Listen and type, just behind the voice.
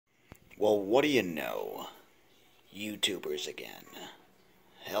Well, what do you know? YouTubers again.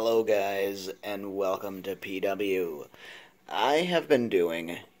 Hello guys, and welcome to PW. I have been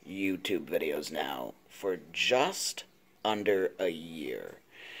doing YouTube videos now for just under a year.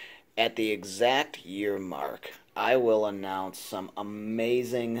 At the exact year mark, I will announce some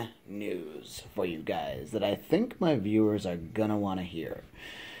amazing news for you guys that I think my viewers are gonna want to hear.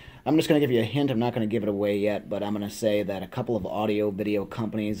 I'm just going to give you a hint. I'm not going to give it away yet, but I'm going to say that a couple of audio-video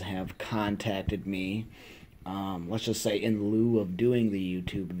companies have contacted me, let's just say in lieu of doing the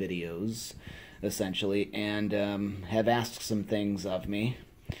YouTube videos, essentially, and have asked some things of me.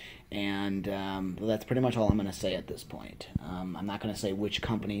 And that's pretty much all I'm going to say at this point. I'm not going to say which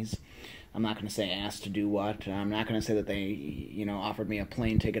companies. I'm not going to say asked to do what. I'm not going to say that they, offered me a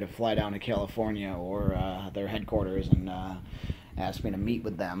plane ticket to fly down to California or their headquarters and asked me to meet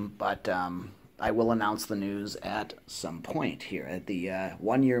with them, but I will announce the news at some point here at the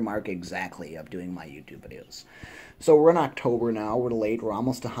 1 year mark exactly of doing my YouTube videos. So we're in October now, we're late, we're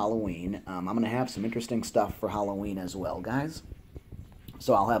almost to Halloween. I'm going to have some interesting stuff for Halloween as well, guys.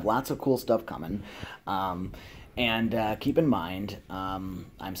 So I'll have lots of cool stuff coming. And keep in mind,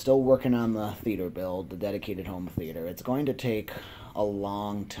 I'm still working on the theater build, the dedicated home theater. It's going to take a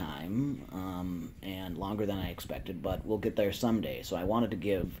long time, and longer than I expected, but we'll get there someday. So I wanted to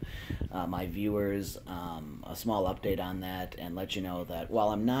give my viewers a small update on that and let you know that while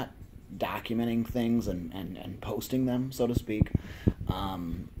I'm not documenting things and posting them, so to speak,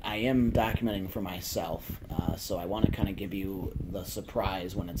 I am documenting for myself, so I want to kind of give you the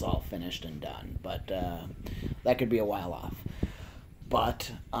surprise when it's all finished and done, but that could be a while off.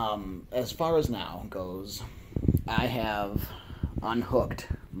 But as far as now goes, I have unhooked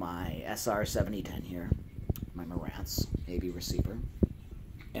my SR 7010 here, my Marantz AV receiver,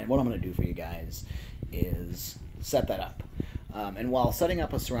 and what I'm going to do for you guys is set that up. And while setting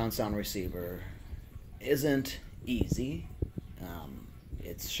up a surround sound receiver isn't easy,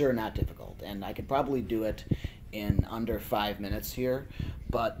 it's sure not difficult, and I could probably do it in under 5 minutes here,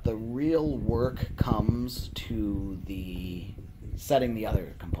 but the real work comes to the setting the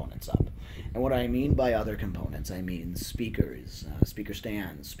other components up. And what I mean by other components, I mean speakers, speaker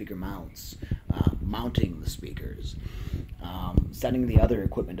stands, speaker mounts, mounting the speakers, setting the other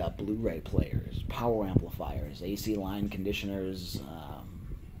equipment up, Blu-ray players, power amplifiers, AC line conditioners,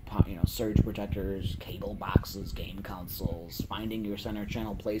 surge protectors, cable boxes, game consoles, finding your center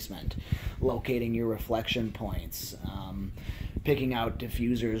channel placement, locating your reflection points, picking out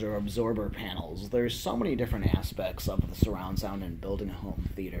diffusers or absorber panels. There's so many different aspects of the surround sound and building a home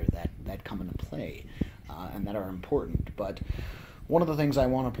theater that come into play and that are important. But one of the things I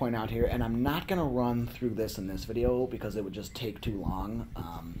want to point out here, and I'm not going to run through this in this video because it would just take too long,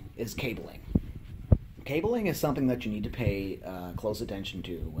 is cabling. Cabling is something that you need to pay close attention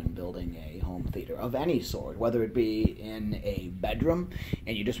to when building a home theater of any sort, whether it be in a bedroom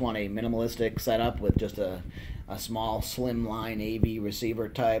and you just want a minimalistic setup with just a small slimline AV receiver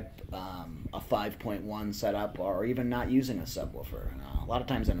type, a 5.1 setup, or even not using a subwoofer. A lot of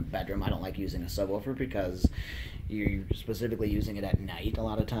times in a bedroom I don't like using a subwoofer because you're specifically using it at night a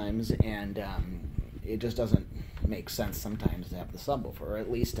lot of times, and it just doesn't make sense sometimes to have the subwoofer, or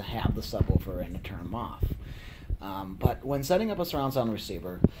at least to have the subwoofer and to turn them off. But when setting up a surround sound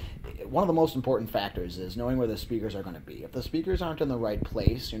receiver, one of the most important factors is knowing where the speakers are going to be. If the speakers aren't in the right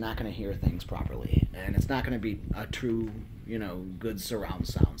place, you're not going to hear things properly, and it's not going to be a true, good surround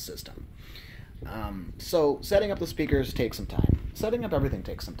sound system. So setting up the speakers takes some time. Setting up everything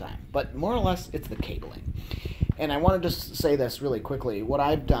takes some time, but more or less it's the cabling. And I want to just say this really quickly. What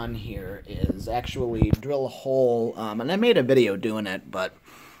I've done here is actually drill a hole, and I made a video doing it, but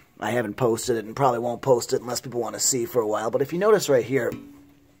I haven't posted it and probably won't post it unless people want to see for a while. But if you notice right here,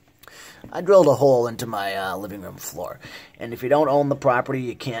 I drilled a hole into my living room floor. And if you don't own the property,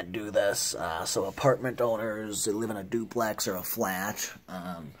 you can't do this. So apartment owners who live in a duplex or a flat,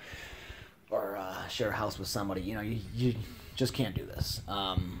 or share a house with somebody, you just can't do this.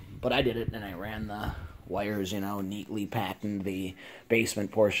 But I did it, and I ran the wires, neatly packed in the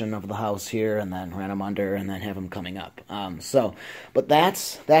basement portion of the house here, and then ran them under, and then have them coming up. But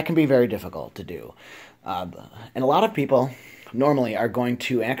that can be very difficult to do. And a lot of people normally are going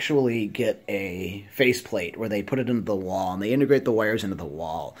to actually get a faceplate where they put it into the wall, and they integrate the wires into the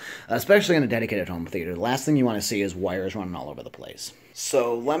wall, especially in a dedicated home theater. The last thing you want to see is wires running all over the place.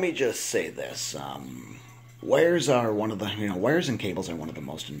 So let me just say this. Wires are one of the, wires and cables are one of the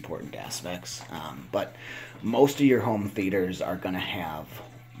most important aspects, but most of your home theaters are going to have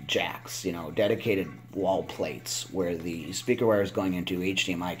jacks, you know, dedicated wall plates where the speaker wire is going into,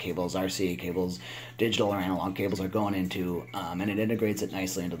 HDMI cables, RCA cables, digital or analog cables are going into, and it integrates it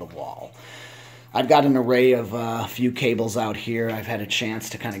nicely into the wall. I've got an array of a few cables out here I've had a chance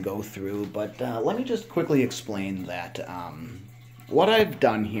to kind of go through, but let me just quickly explain that what I've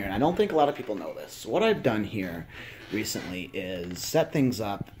done here, and I don't think a lot of people know this, what I've done here recently is set things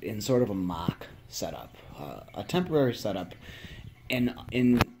up in sort of a mock setup, a temporary setup,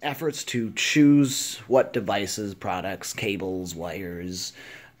 in efforts to choose what devices, products, cables, wires,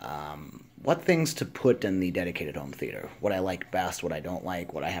 what things to put in the dedicated home theater, what I like best, what I don't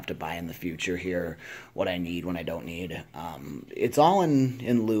like, what I have to buy in the future here, what I need, when I don't need. It's all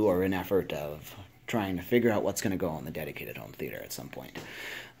in lieu or in effort of trying to figure out what's going to go in the dedicated home theater at some point.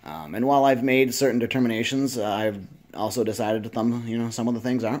 And while I've made certain determinations, I've also decided that some of the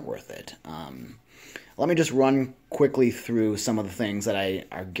things aren't worth it. Let me just run quickly through some of the things that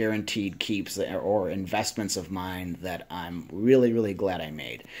are guaranteed keeps or investments of mine that I'm really, really glad I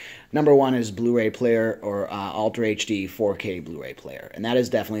made. Number one is Blu-ray player or Ultra HD 4K Blu-ray player, and that is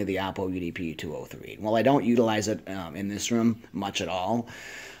definitely the Oppo UDP 203. While I don't utilize it in this room much at all,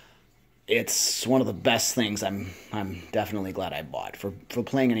 it's one of the best things I'm definitely glad I bought for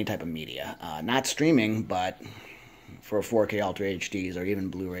playing any type of media. Not streaming, but for 4K Ultra HDs or even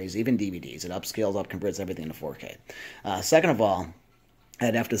Blu-rays, even DVDs. It upscales, upconverts everything to 4K. Second of all,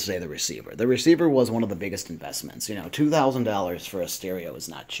 I'd have to say the receiver. The receiver was one of the biggest investments. You know, $2,000 for a stereo is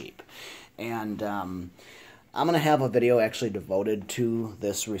not cheap. And I'm going to have a video actually devoted to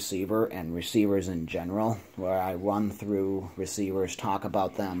this receiver and receivers in general, where I run through receivers, talk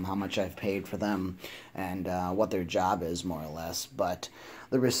about them, how much I've paid for them, and what their job is, more or less. But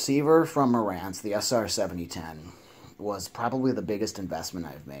the receiver from Marantz, the SR 7010, was probably the biggest investment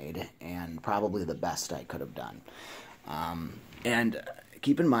I've made, and probably the best I could have done. And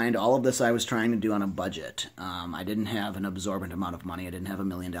keep in mind, all of this I was trying to do on a budget. I didn't have an absorbent amount of money. I didn't have $1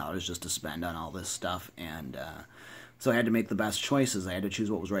 million just to spend on all this stuff, and so I had to make the best choices. I had to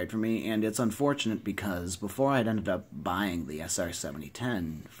choose what was right for me, and it's unfortunate because before I'd ended up buying the SR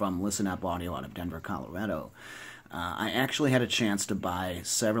 7010 from Listen Up Audio out of Denver, Colorado, I actually had a chance to buy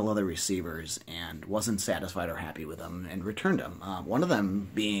several other receivers and wasn't satisfied or happy with them and returned them. One of them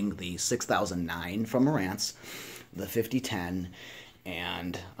being the 6009 from Marantz, the 5010,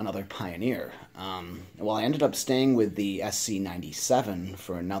 and another Pioneer. Well, I ended up staying with the SC97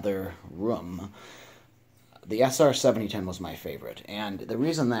 for another room. The SR 7010 was my favorite, and the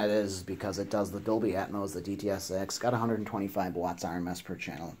reason that is because it does the Dolby Atmos, the DTS X, got 125 watts RMS per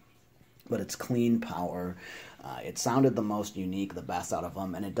channel, but it's clean power. It sounded the most unique, the best out of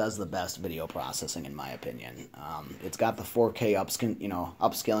them, and it does the best video processing, in my opinion. It's got the 4K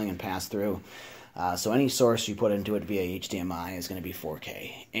upscaling and pass-through, so any source you put into it via HDMI is going to be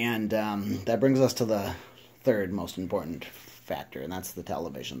 4K. And that brings us to the third most important factor, and that's the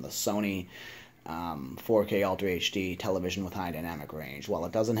television, the Sony 4K Ultra HD television with high dynamic range. While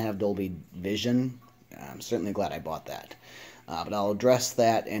it doesn't have Dolby Vision, I'm certainly glad I bought that. But I'll address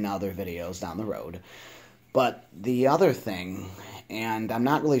that in other videos down the road. But the other thing, and I'm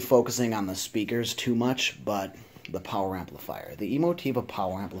not really focusing on the speakers too much, but the power amplifier. The Emotiva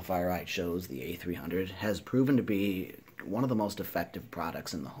power amplifier I chose, the A300, has proven to be one of the most effective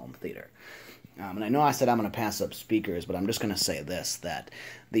products in the home theater. And I know I said I'm going to pass up speakers, but I'm just going to say this, that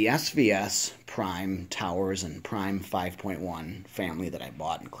the SVS Prime Towers and Prime 5.1 family that I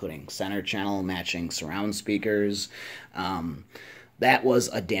bought, including Center Channel matching surround speakers, that was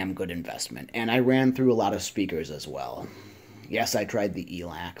a damn good investment. And I ran through a lot of speakers as well. Yes, I tried the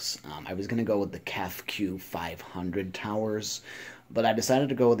ELACs. I was going to go with the KEF Q500 towers, but I decided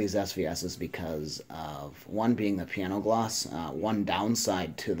to go with these SVSs because of, one being the piano gloss. One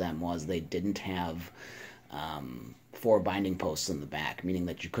downside to them was they didn't have 4 binding posts in the back, meaning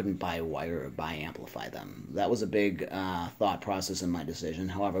that you couldn't buy wire or bi-amplify them. That was a big thought process in my decision.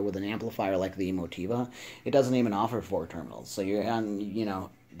 However, with an amplifier like the Emotiva, it doesn't even offer 4 terminals. So you're on,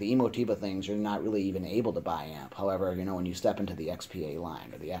 the Emotiva things, you're not really even able to buy amp. However, when you step into the XPA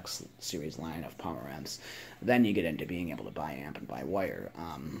line or the X series line of power amps, then you get into being able to buy amp and buy wire.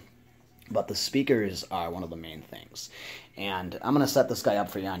 But the speakers are one of the main things. And I'm going to set this guy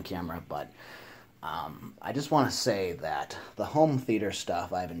up for you on camera, but I just want to say that the home theater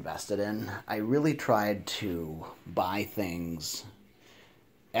stuff I've invested in, I really tried to buy things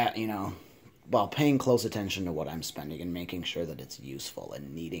at, while paying close attention to what I'm spending and making sure that it's useful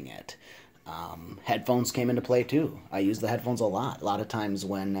and needing it. Headphones came into play too. I use the headphones a lot. A lot of times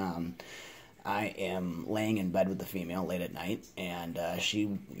when I am laying in bed with the female late at night and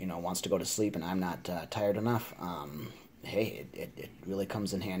she, wants to go to sleep and I'm not tired enough, hey, it really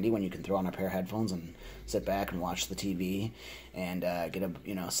comes in handy when you can throw on a pair of headphones and sit back and watch the TV and get a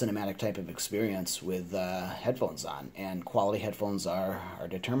cinematic type of experience with headphones on. And quality headphones are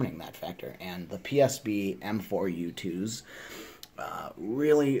determining that factor. And the PSB M4 U2s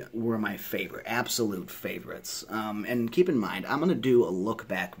really were my favorite, absolute favorites. And keep in mind, I'm going to do a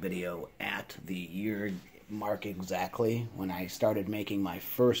look-back video at the year mark exactly when I started making my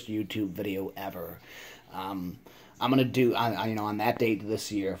first YouTube video ever. I'm going to do, on that date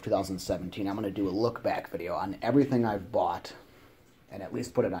this year of 2017, I'm going to do a look-back video on everything I've bought and at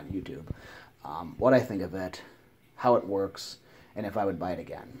least put it on YouTube. What I think of it, how it works, and if I would buy it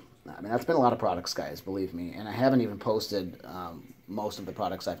again. I mean, that's been a lot of products, guys, believe me, and I haven't even posted most of the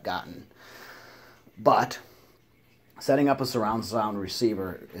products I've gotten. But setting up a surround sound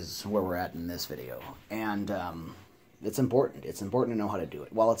receiver is where we're at in this video, and it's important. It's important to know how to do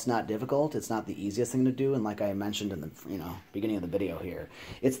it. While it's not difficult, it's not the easiest thing to do, and like I mentioned in the beginning of the video here,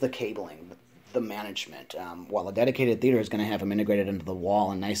 it's the cabling, the management. While a dedicated theater is going to have them integrated into the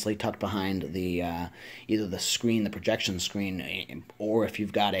wall and nicely tucked behind the either the screen, the projection screen, or if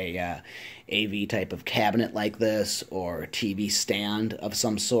you've got a AV type of cabinet like this or a TV stand of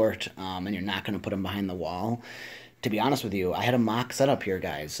some sort, and you're not going to put them behind the wall. To be honest with you, I had a mock setup here,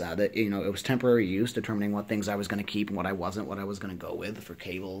 guys. That it was temporary use, determining what things I was going to keep and what I wasn't, what I was going to go with for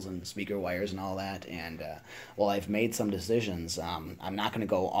cables and speaker wires and all that. And while I've made some decisions, I'm not going to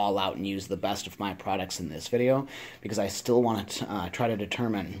go all out and use the best of my products in this video because I still want to try to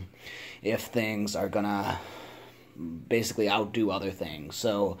determine if things are going to basically outdo other things.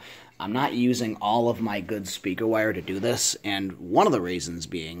 So I'm not using all of my good speaker wire to do this, and one of the reasons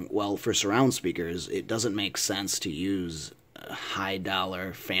being, well, for surround speakers, it doesn't make sense to use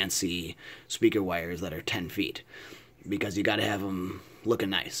high-dollar, fancy speaker wires that are 10 feet, because you got to have them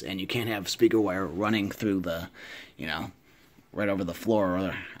looking nice, and you can't have speaker wire running through the, right over the floor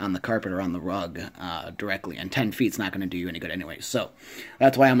or on the carpet or on the rug directly, and 10 feet's not going to do you any good anyway. So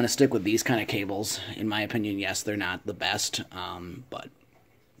that's why I'm going to stick with these kind of cables. In my opinion, yes, they're not the best, but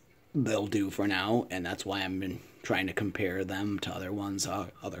they'll do for now, and that's why I've been trying to compare them to other ones,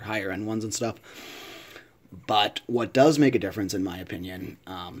 other higher-end ones and stuff. But what does make a difference, in my opinion,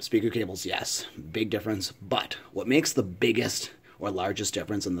 speaker cables, yes, big difference, but what makes the biggest or largest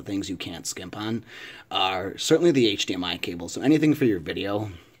difference and the things you can't skimp on are certainly the HDMI cables. So anything for your video.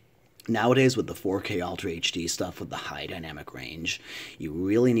 Nowadays, with the 4K Ultra HD stuff with the high dynamic range, you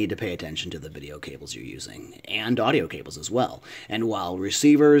really need to pay attention to the video cables you're using, and audio cables as well. And while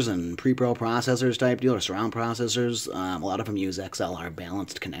receivers and pre-pro processors type deal, or surround processors, a lot of them use XLR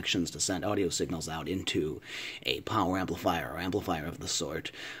balanced connections to send audio signals out into a power amplifier or amplifier of the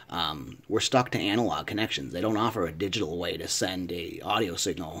sort, we're stuck to analog connections. They don't offer a digital way to send a audio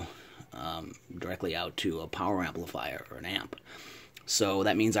signal directly out to a power amplifier or an amp. So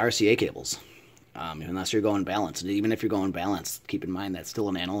that means RCA cables, unless you're going balanced. Even if you're going balanced, keep in mind that's still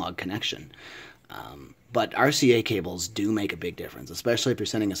an analog connection. But RCA cables do make a big difference, especially if you're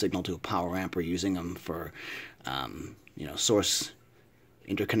sending a signal to a power amp or using them for, source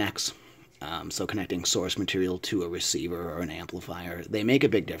interconnects. So connecting source material to a receiver or an amplifier, they make a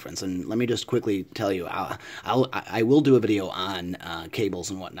big difference. And let me just quickly tell you, I will do a video on cables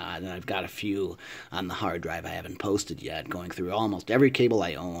and whatnot, and I've got a few on the hard drive I haven't posted yet, going through almost every cable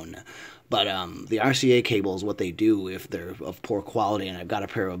I own. But the RCA cables, what they do if they're of poor quality, and I've got a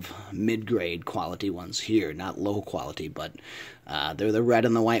pair of mid-grade quality ones here, not low quality, but they're the red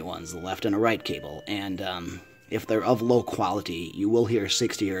and the white ones, the left and a right cable, and if they're of low quality, you will hear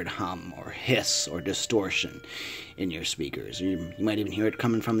 60-hertz hum or hiss or distortion in your speakers. You might even hear it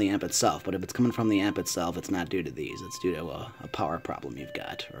coming from the amp itself, but if it's coming from the amp itself, it's not due to these. It's due to a power problem you've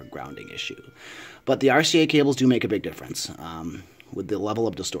got or a grounding issue. But the RCA cables do make a big difference with the level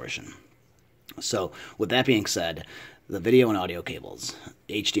of distortion. So with that being said, the video and audio cables,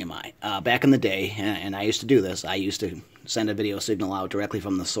 HDMI. Back in the day, and I used to do this, I used to send a video signal out directly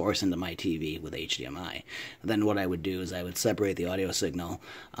from the source into my TV with HDMI. Then what I would do is I would separate the audio signal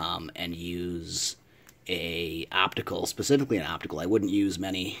and use a optical, specifically an optical. I wouldn't use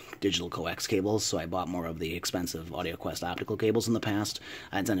many digital coax cables, so I bought more of the expensive AudioQuest optical cables in the past.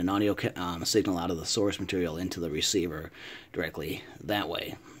 I'd send an audio signal out of the source material into the receiver directly that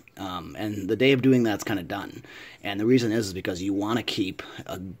way. And the day of doing that's kind of done. And the reason is because you want to keep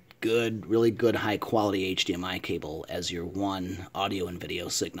a good, really good, high-quality HDMI cable as your one audio and video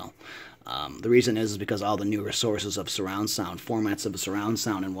signal. The reason is because all the newer sources of surround sound, formats of surround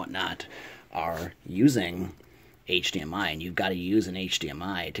sound and whatnot, are using HDMI, and you've got to use an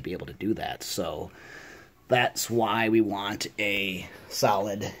HDMI to be able to do that. So that's why we want a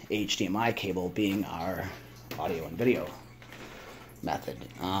solid HDMI cable being our audio and video method.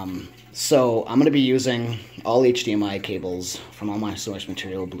 So I'm going to be using all HDMI cables from all my source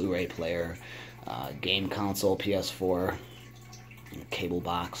material, Blu-ray player, game console, PS4, cable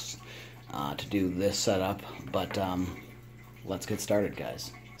box to do this setup, but let's get started,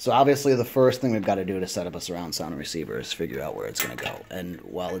 guys. So obviously the first thing we've got to do to set up a surround sound receiver is figure out where it's going to go. And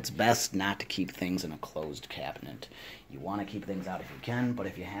while it's best not to keep things in a closed cabinet, you want to keep things out if you can, but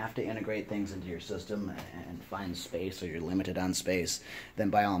if you have to integrate things into your system and find space, or you're limited on space,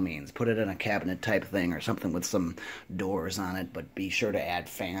 then by all means, put it in a cabinet type thing or something with some doors on it, but be sure to add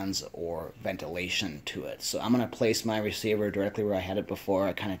fans or ventilation to it. So I'm going to place my receiver directly where I had it before.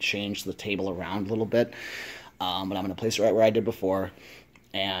 I kind of changed the table around a little bit, but I'm going to place it right where I did before.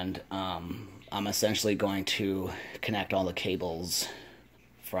 And I'm essentially going to connect all the cables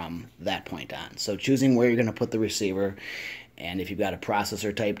from that point on. So choosing where you're going to put the receiver, and if you've got a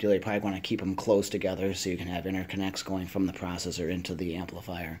processor type deal, you probably want to keep them close together so you can have interconnects going from the processor into the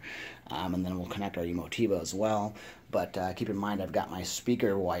amplifier. And then we'll connect our emotiva as well. But keep in mind, I've got my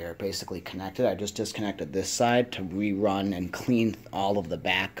speaker wire basically connected. I just disconnected this side to rerun and clean all of the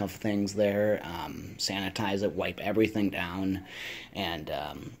back of things there, sanitize it, wipe everything down, and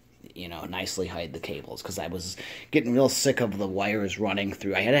you know, nicely hide the cables, because I was getting real sick of the wires running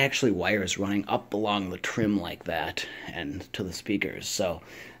through. I had actually wires running up along the trim like that and to the speakers. So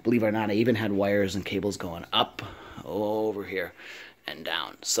believe it or not, I even had wires and cables going up over here and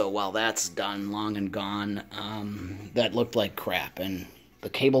down. So while that's done, long and gone, that looked like crap, and the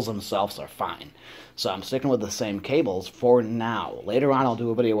cables themselves are fine. So I'm sticking with the same cables for now. Later on I'll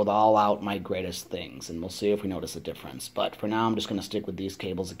do a video with all out my greatest things, and we'll see if we notice a difference. But for now I'm just going to stick with these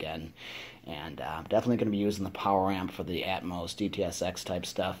cables again. And I'm definitely going to be using the power amp for the Atmos DTS X type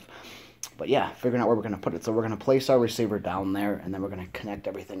stuff. But yeah, figuring out where we're going to put it. So we're going to place our receiver down there, and then we're going to connect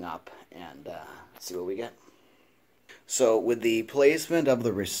everything up and see what we get. So with the placement of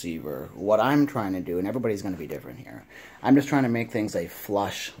the receiver, what I'm trying to do, and everybody's going to be different here, I'm just trying to make things a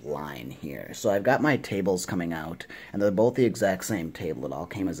flush line here. So I've got my tables coming out, and they're both the exact same table. It all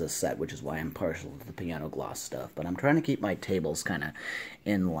came as a set, which is why I'm partial to the piano gloss stuff. But I'm trying to keep my tables kind of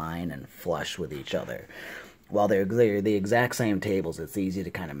in line and flush with each other. While they're the exact same tables, it's easy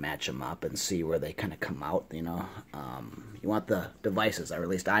to kind of match them up and see where they kind of come out, you know. You want the devices, or at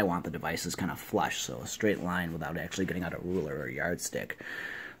least I want the devices kind of flush, so a straight line without actually getting out a ruler or a yardstick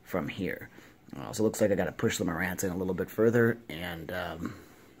from here. So it looks like I got to push the Marantz in a little bit further, and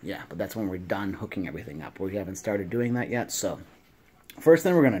yeah, but that's when we're done hooking everything up. We haven't started doing that yet, so first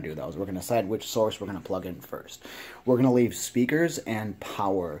thing we're going to do, though, is we're going to decide which source we're going to plug in first. We're going to leave speakers and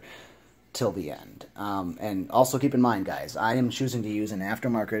power till the end. And also keep in mind, guys, I am choosing to use an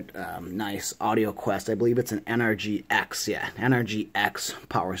aftermarket nice AudioQuest. I believe it's an NRG X, yeah, NRG X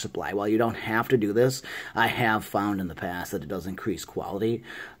power supply. While you don't have to do this, I have found in the past that it does increase quality.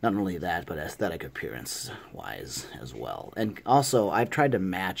 Not only that, but aesthetic appearance-wise as well. And also, I've tried to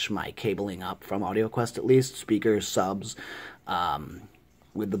match my cabling up from AudioQuest, at least, speakers, subs,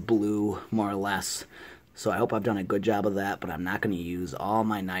 with the blue, more or less. So I hope I've done a good job of that, but I'm not going to use all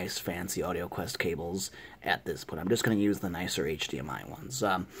my nice fancy AudioQuest cables at this point. I'm just going to use the nicer HDMI ones.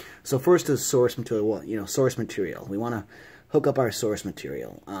 So first is source material. Well, you know, source material. We want to hook up our source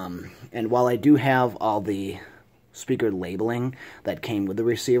material. And while I do have all the speaker labeling that came with the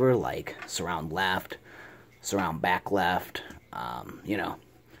receiver, like surround left, surround back left, you know,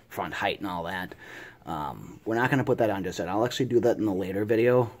 front height and all that, we're not going to put that on just yet. I'll actually do that in the later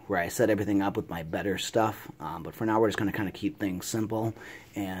video where I set everything up with my better stuff. But for now, we're just going to kind of keep things simple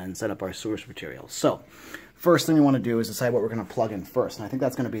and set up our source material. So first thing we want to do is decide what we're going to plug in first. And I think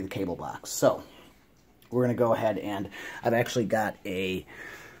that's going to be the cable box. So we're going to go ahead, and I've actually got a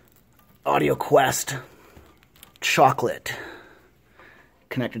AudioQuest chocolate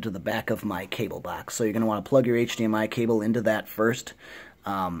connected to the back of my cable box. So you're going to want to plug your HDMI cable into that first.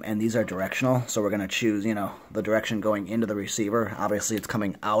 And these are directional, so we're going to choose, you know, the direction going into the receiver. Obviously, it's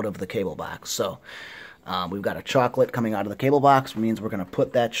coming out of the cable box. So we've got a chocolate coming out of the cable box, which means we're going to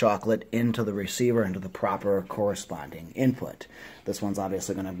put that chocolate into the receiver, into the proper corresponding input. This one's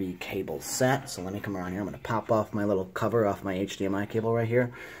obviously going to be cable set, so let me come around here. I'm going to pop off my little cover off my HDMI cable right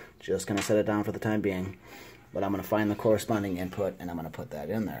here. Just going to set it down for the time being. But I'm going to find the corresponding input, and I'm going to put that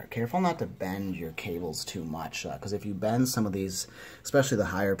in there. Careful not to bend your cables too much, because if you bend some of these, especially the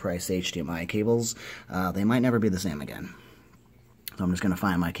higher price HDMI cables, they might never be the same again. So I'm just going to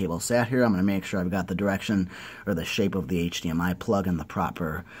find my cable sat here. I'm going to make sure I've got the direction or the shape of the HDMI plug in the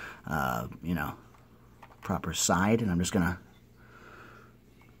proper, you know, proper side, and I'm just going to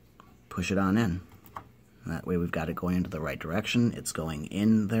push it on in. That way we've got it going into the right direction. It's going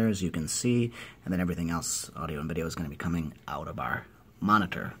in there, as you can see, and then everything else, audio and video, is going to be coming out of our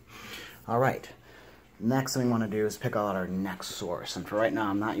monitor. All right. Next thing we want to do is pick out our next source. And for right now,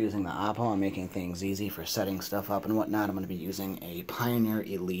 I'm not using the Oppo. I'm making things easy for setting stuff up and whatnot. I'm going to be using a Pioneer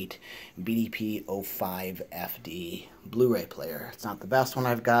Elite BDP05FD Blu-ray player. It's not the best one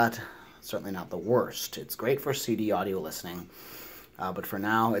I've got. Certainly not the worst. It's great for CD audio listening. But for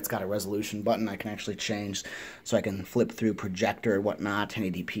now, it's got a resolution button I can actually change, so I can flip through projector and whatnot,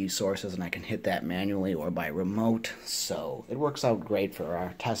 1080p sources, and I can hit that manually or by remote. So it works out great for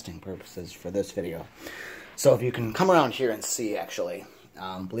our testing purposes for this video. So if you can come around here and see, actually,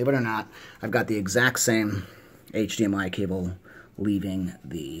 believe it or not, I've got the exact same HDMI cable leaving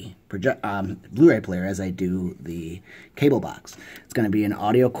the Blu-ray player as I do the cable box. It's going to be an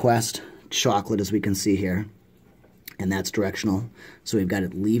AudioQuest chocolate, as we can see here. And that's directional. So we've got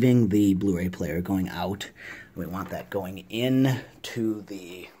it leaving the Blu-ray player, going out. We want that going in to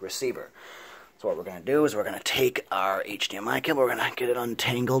the receiver. So what we're going to do is we're going to take our HDMI cable, we're going to get it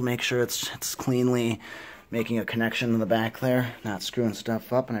untangled, make sure it's cleanly making a connection in the back there, not screwing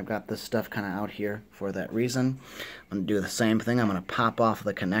stuff up. And I've got this stuff kind of out here for that reason. I'm going to do the same thing. I'm going to pop off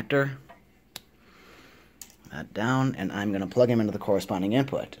the connector, that down, and I'm going to plug him into the corresponding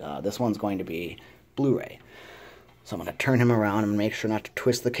input. This one's going to be Blu-ray. So I'm going to turn him around and make sure not to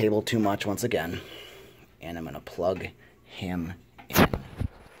twist the cable too much once again. And I'm going to plug him in.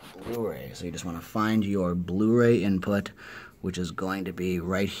 Blu-ray. So you just want to find your Blu-ray input, which is going to be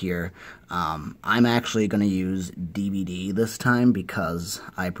right here. I'm actually going to use DVD this time because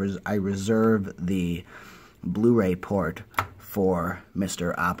I reserve the Blu-ray port for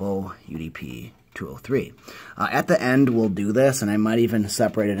Mr. Oppo UDP 203. At the end, we'll do this, and I might even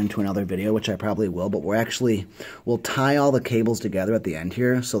separate it into another video, which I probably will, but we'll tie all the cables together at the end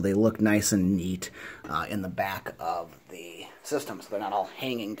here so they look nice and neat in the back of the system, so they're not all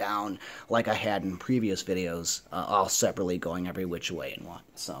hanging down like I had in previous videos, all separately going every which way and what.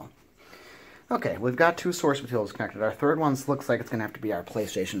 So, okay, we've got two source materials connected. Our third one looks like it's going to have to be our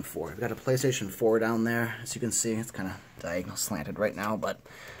PlayStation 4. We've got a PlayStation 4 down there. As you can see, it's kind of diagonal slanted right now, but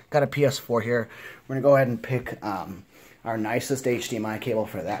got a PS4 here. We're going to go ahead and pick our nicest HDMI cable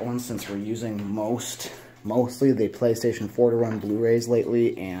for that one, since we're using mostly the PlayStation 4 to run Blu-rays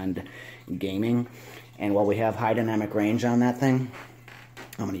lately and gaming. And while we have high dynamic range on that thing,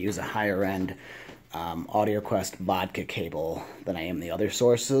 I'm going to use a higher end AudioQuest Vodka cable than I am the other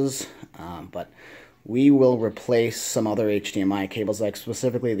sources. But we will replace some other HDMI cables, like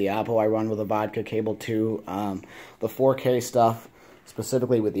specifically the Oppo I run with a Vodka cable too. The 4K stuff,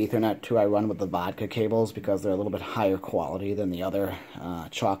 specifically with Ethernet 2, I run with the Vodka cables because they're a little bit higher quality than the other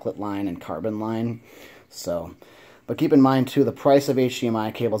chocolate line and carbon line. So, but keep in mind too, the price of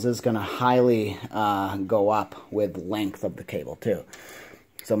HDMI cables is going to highly go up with length of the cable too.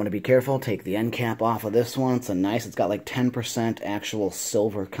 So I'm going to be careful, take the end cap off of this one. It's got like 10% actual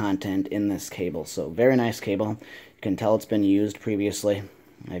silver content in this cable. So very nice cable. You can tell it's been used previously.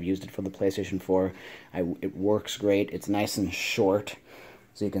 I've used it for the PlayStation 4. It works great. It's nice and short,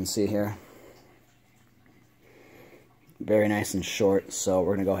 so you can see here. Very nice and short, so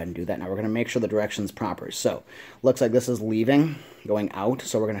we're going to go ahead and do that. Now we're going to make sure the direction's proper. So, looks like this is leaving, going out,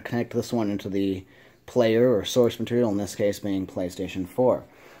 so we're going to connect this one into the player or source material, in this case being PlayStation 4.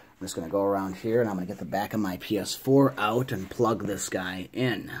 I'm just going to go around here, and I'm going to get the back of my PS4 out and plug this guy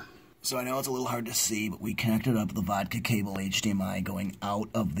in. So I know it's a little hard to see, but we connected up the Vodka cable HDMI going out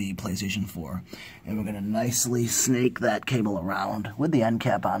of the PlayStation 4. And we're going to nicely snake that cable around with the end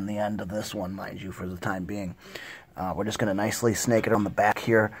cap on the end of this one, mind you, for the time being. We're just going to nicely snake it on the back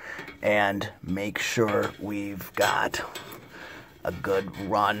here and make sure we've got a good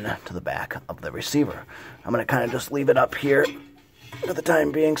run to the back of the receiver. I'm going to kind of just leave it up here for the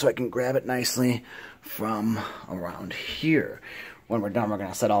time being so I can grab it nicely from around here. When we're done, we're going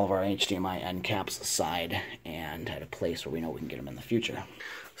to set all of our HDMI end caps aside and at a place where we know we can get them in the future.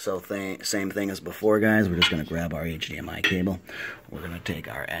 So same thing as before, guys. We're just going to grab our HDMI cable. We're going to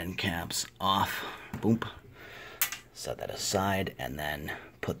take our end caps off. Boom. Set that aside, and then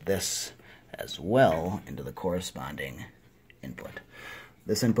put this as well into the corresponding input.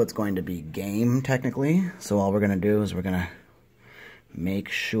 This input's going to be game, technically. So all we're going to do is we're going to make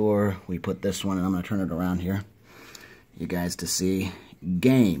sure we put this one, and I'm going to turn it around here, you guys to see,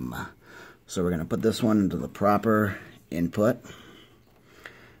 game. So we're going to put this one into the proper input,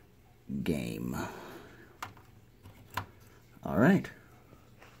 game. All right.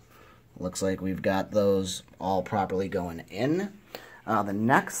 Looks like we've got those all properly going in. The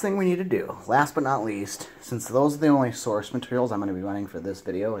next thing we need to do, last but not least, since those are the only source materials I'm going to be running for this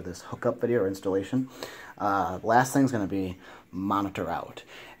video, or this hookup video or installation, last thing's going to be monitor out.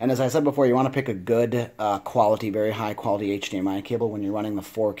 And as I said before, you want to pick a good quality, very high quality HDMI cable when you're running the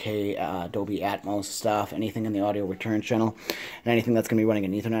 4K Dolby Atmos stuff, anything in the audio return channel, and anything that's going to be running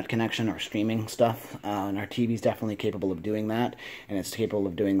an Ethernet connection or streaming stuff. And our TV is definitely capable of doing that, and it's capable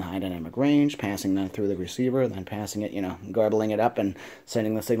of doing the high dynamic range, passing that through the receiver, then passing it, garbling it up and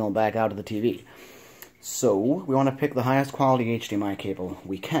sending the signal back out to the TV. So we want to pick the highest quality HDMI cable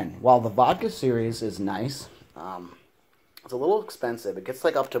we can. While the Vodka series is nice, it's a little expensive. It gets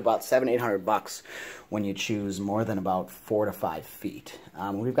like up to about $700-800 when you choose more than about 4 to 5 feet.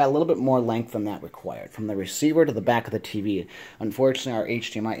 We've got a little bit more length than that required. From the receiver to the back of the TV. Unfortunately, our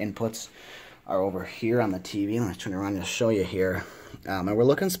HDMI inputs are over here on the TV. Let me turn around and show you here. And we're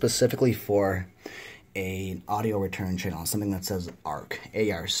looking specifically for an audio return channel, something that says ARC,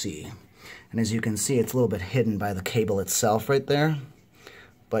 A-R-C. And as you can see, it's a little bit hidden by the cable itself right there.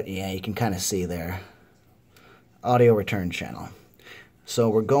 But yeah, you can kind of see there. Audio return channel. So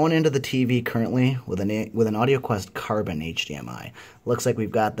we're going into the TV currently with an AudioQuest Carbon HDMI. Looks like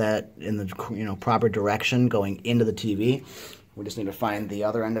we've got that in the proper direction going into the TV. We just need to find the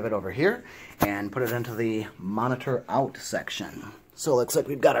other end of it over here and put it into the monitor out section. So it looks like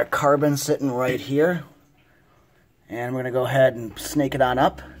we've got our Carbon sitting right here. And we're going to go ahead and snake it on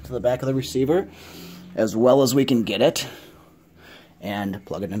up to the back of the receiver as well as we can get it and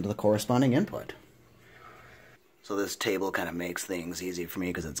plug it into the corresponding input. So this table kind of makes things easy for me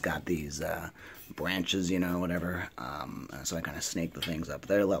because it's got these branches, whatever. So I kind of snake the things up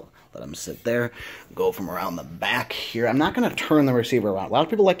there, let them sit there, go from around the back here. I'm not going to turn the receiver around. A lot of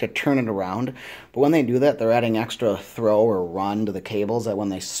people like to turn it around, but when they do that, they're adding extra throw or run to the cables that when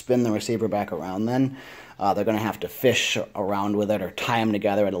they spin the receiver back around then, they're going to have to fish around with it or tie them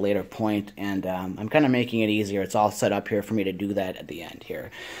together at a later point, and I'm kind of making it easier. It's all set up here for me to do that at the end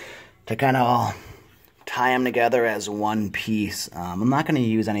here, to kind of all tie them together as one piece. I'm not going to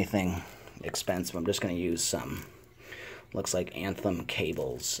use anything expensive. I'm just going to use some, looks like Anthem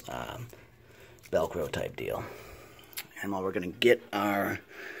cables, Velcro type deal. And while we're going to get got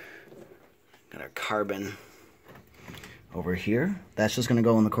our Carbon over here, that's just going to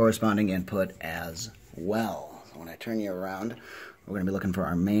go in the corresponding input as well. So when I turn you around, we're going to be looking for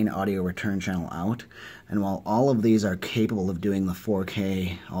our main audio return channel out. And while all of these are capable of doing the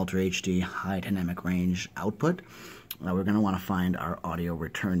 4K Ultra HD high dynamic range output, we're going to want to find our audio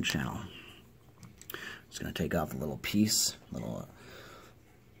return channel. Just going to take off the little piece, little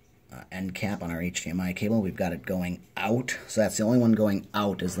end cap on our HDMI cable. We've got it going out, so that's the only one going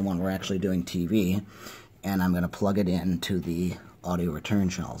out is the one we're actually doing TV. And I'm going to plug it into the audio return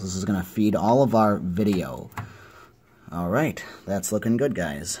channels. This is going to feed all of our video. Alright, that's looking good,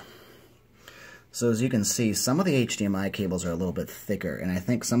 guys. So as you can see, some of the HDMI cables are a little bit thicker, and I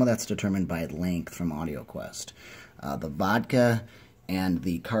think some of that's determined by length from AudioQuest. The Vodka and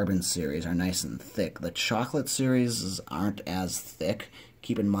the Carbon series are nice and thick. The Chocolate series aren't as thick.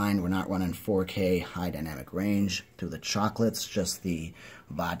 Keep in mind we're not running 4K high dynamic range through the Chocolates, just the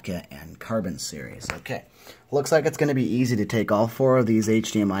Vodka and Carbon series. Okay, looks like it's going to be easy to take all 4 of these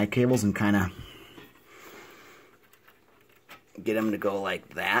HDMI cables and kind of get them to go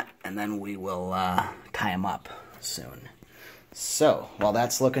like that, and then we will tie them up soon. So, while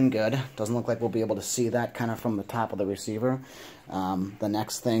that's looking good, doesn't look like we'll be able to see that kind of from the top of the receiver. The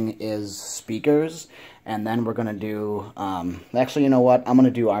next thing is speakers, and then we're going to do, actually, you know what, I'm going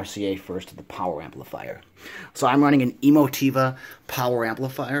to do RCA first to the power amplifier. So I'm running an Emotiva power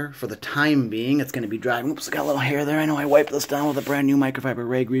amplifier. For the time being, it's going to be driving, oops, I got a little hair there, I know I wiped this down with a brand new microfiber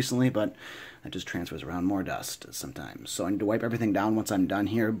rag recently, but it just transfers around more dust sometimes. So I need to wipe everything down once I'm done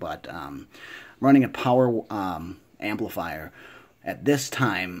here, but I'm running a power amplifier at this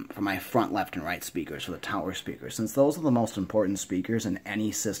time for my front, left, and right speakers, for the tower speakers. Since those are the most important speakers in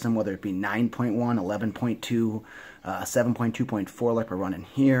any system, whether it be 9.1, 11.2, 7.2.4 like we're running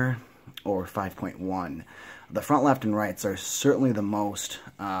here, or 5.1, the front, left, and rights are certainly the most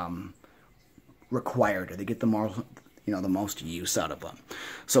required. They get the more, the most use out of them.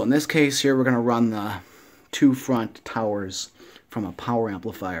 So in this case here, we're going to run the 2 front towers from a power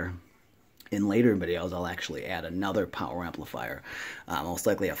amplifier. In later videos, I'll actually add another power amplifier, most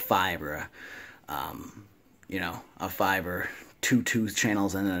likely a 5 or a 5 or 2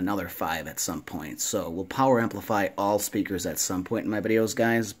 channels and then another 5 at some point. So we'll power amplify all speakers at some point in my videos,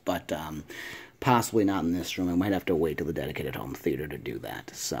 guys, but possibly not in this room. I might have to wait till the dedicated home theater to do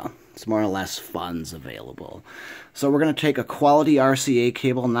that. So it's more or less funds available. So we're going to take a quality RCA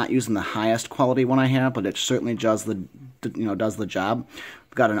cable, not using the highest quality one I have, but it certainly does does the job.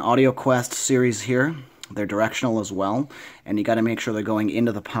 We've got an AudioQuest series here. They're directional as well, and you got to make sure they're going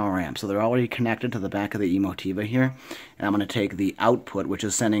into the power amp. So they're already connected to the back of the emotiva here, and I'm going to take the output, which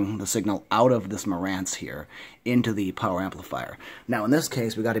is sending the signal out of this Marantz here, into the power amplifier. Now in this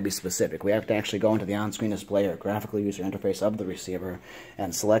case, we got to be specific. We have to actually go into the on-screen display or graphical user interface of the receiver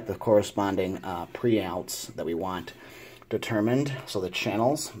and select the corresponding pre-outs that we want determined, so the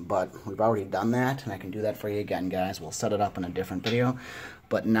channels, but we've already done that, and I can do that for you again, guys. We'll set it up in a different video,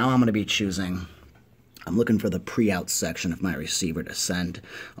 but now I'm going to be choosing, I'm looking for the pre-out section of my receiver to send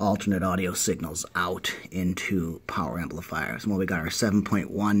alternate audio signals out into power amplifiers. Well, we got our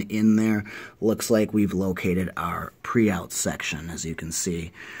 7.1 in there. Looks like we've located our pre-out section, as you can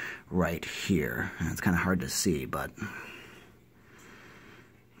see right here. And it's kind of hard to see, but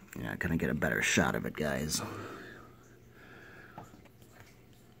yeah, kind of get a better shot of it, guys.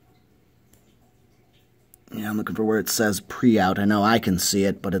 Yeah, I'm looking for where it says pre-out. I know I can see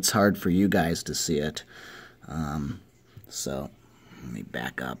it, but it's hard for you guys to see it. So, let me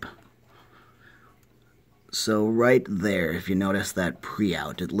back up. So right there, if you notice that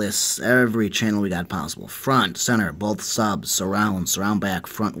pre-out, it lists every channel we got possible. Front, center, both subs, surround, surround back,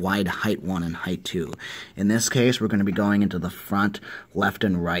 front wide, height 1 and height 2. In this case, we're going to be going into the front, left,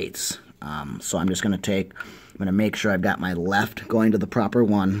 and rights. So I'm just going to make sure I've got my left going to the proper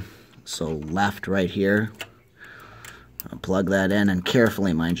one. So left right here, I'll plug that in, and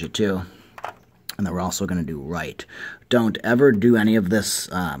carefully, mind you, too. And then we're also going to do right. Don't ever do any of this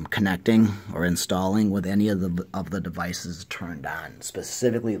connecting or installing with any of the devices turned on,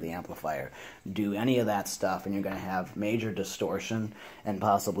 specifically the amplifier. Do any of that stuff, and you're going to have major distortion and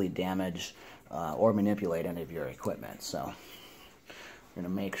possibly damage or manipulate any of your equipment. So we're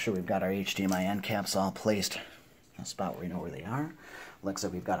going to make sure we've got our HDMI end caps all placed in a spot where we know where they are. Looks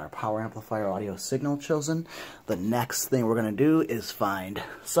like we've got our power amplifier audio signal chosen. The next thing we're going to do is find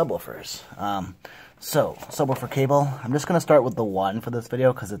subwoofers. So, subwoofer cable, I'm just going to start with the one for this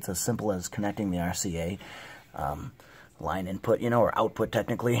video because it's as simple as connecting the RCA line input, or output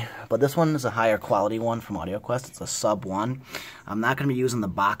technically. But this one is a higher quality one from AudioQuest. It's a sub 1. I'm not going to be using the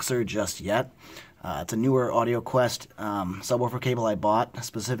Boxer just yet. It's a newer AudioQuest subwoofer cable I bought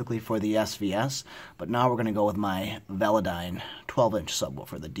specifically for the SVS, but now we're going to go with my Velodyne 12-inch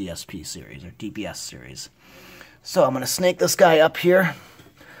subwoofer, the DSP series, or DPS series. So I'm going to snake this guy up here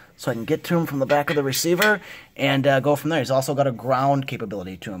so I can get to him from the back of the receiver and go from there. He's also got a ground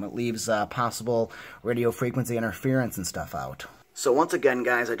capability to him. It leaves possible radio frequency interference and stuff out. So once again,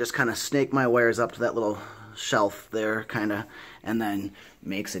 guys, I just kind of snake my wires up to that little shelf there, kind of, and then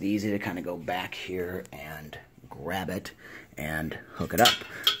makes it easy to kind of go back here and grab it and hook it up.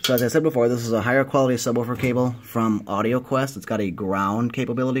 So as I said before, this is a higher quality subwoofer cable from AudioQuest. It's got a ground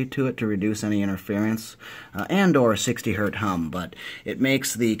capability to it to reduce any interference and or 60 Hz hum, but it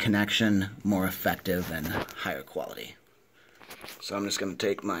makes the connection more effective and higher quality. So I'm just going to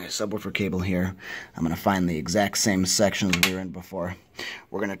take my subwoofer cable here. I'm going to find the exact same section as we were in before.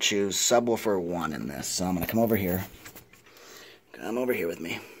 We're going to choose subwoofer 1 in this. So I'm going to come over here. Come over here with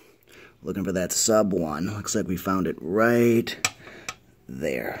me. Looking for that sub 1. Looks like we found it right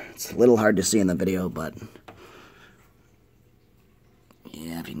there. It's a little hard to see in the video, but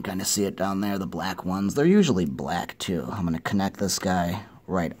yeah, if you can kind of see it down there, the black ones. They're usually black too. I'm going to connect this guy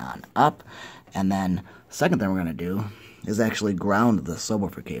right on up. And then the second thing we're going to do is actually ground the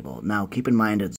subwoofer cable. Now keep in mind it's